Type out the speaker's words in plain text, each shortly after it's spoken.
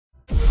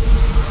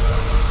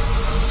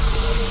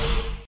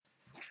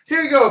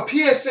Here you go,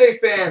 PSA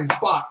Fans,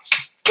 box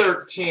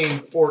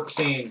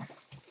 1314.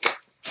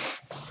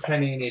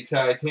 Panini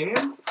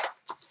Titanium.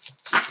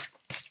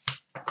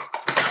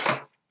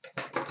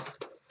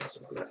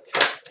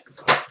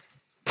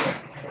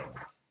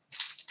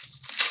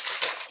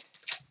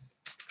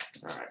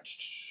 Alright.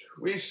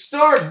 We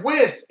start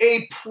with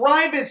a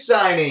private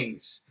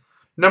signings.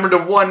 Number to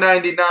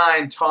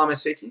 199,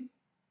 Thomas Hickey.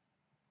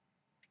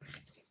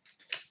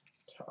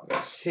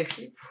 Thomas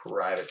Hickey,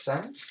 private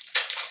signings.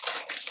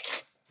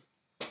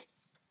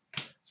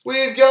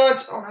 We've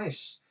got, oh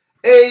nice,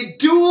 a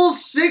dual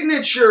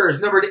signatures,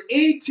 numbered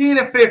 18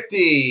 of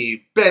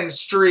 50, Ben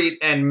Street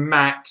and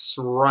Max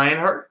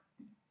Reinhardt.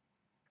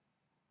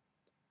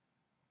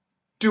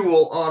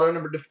 Dual auto,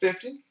 numbered to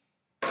 50.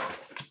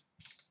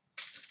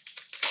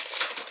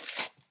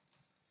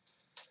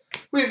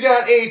 We've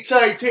got a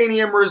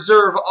titanium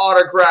reserve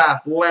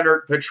autograph,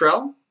 Leonard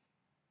Petrell.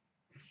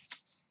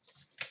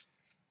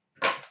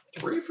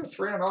 3 for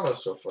 3 on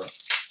autos so far.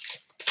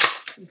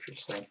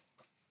 Interesting.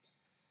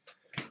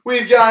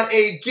 We've got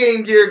a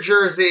Game Gear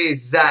jersey,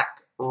 Zach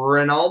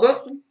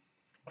Ronaldo.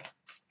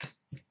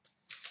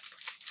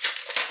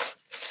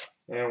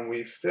 And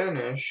we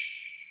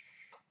finish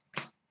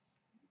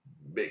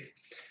big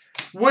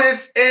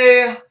with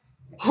a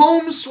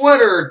home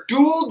sweater,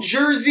 dual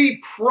jersey,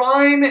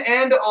 prime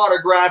and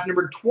autograph,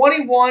 number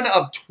 21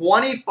 of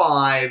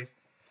 25,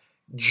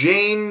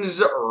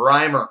 James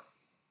Reimer.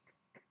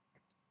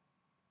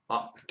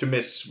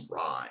 Optimus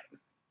Prime.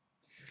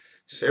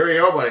 So there we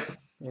go, buddy.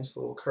 Nice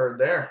little card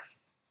there.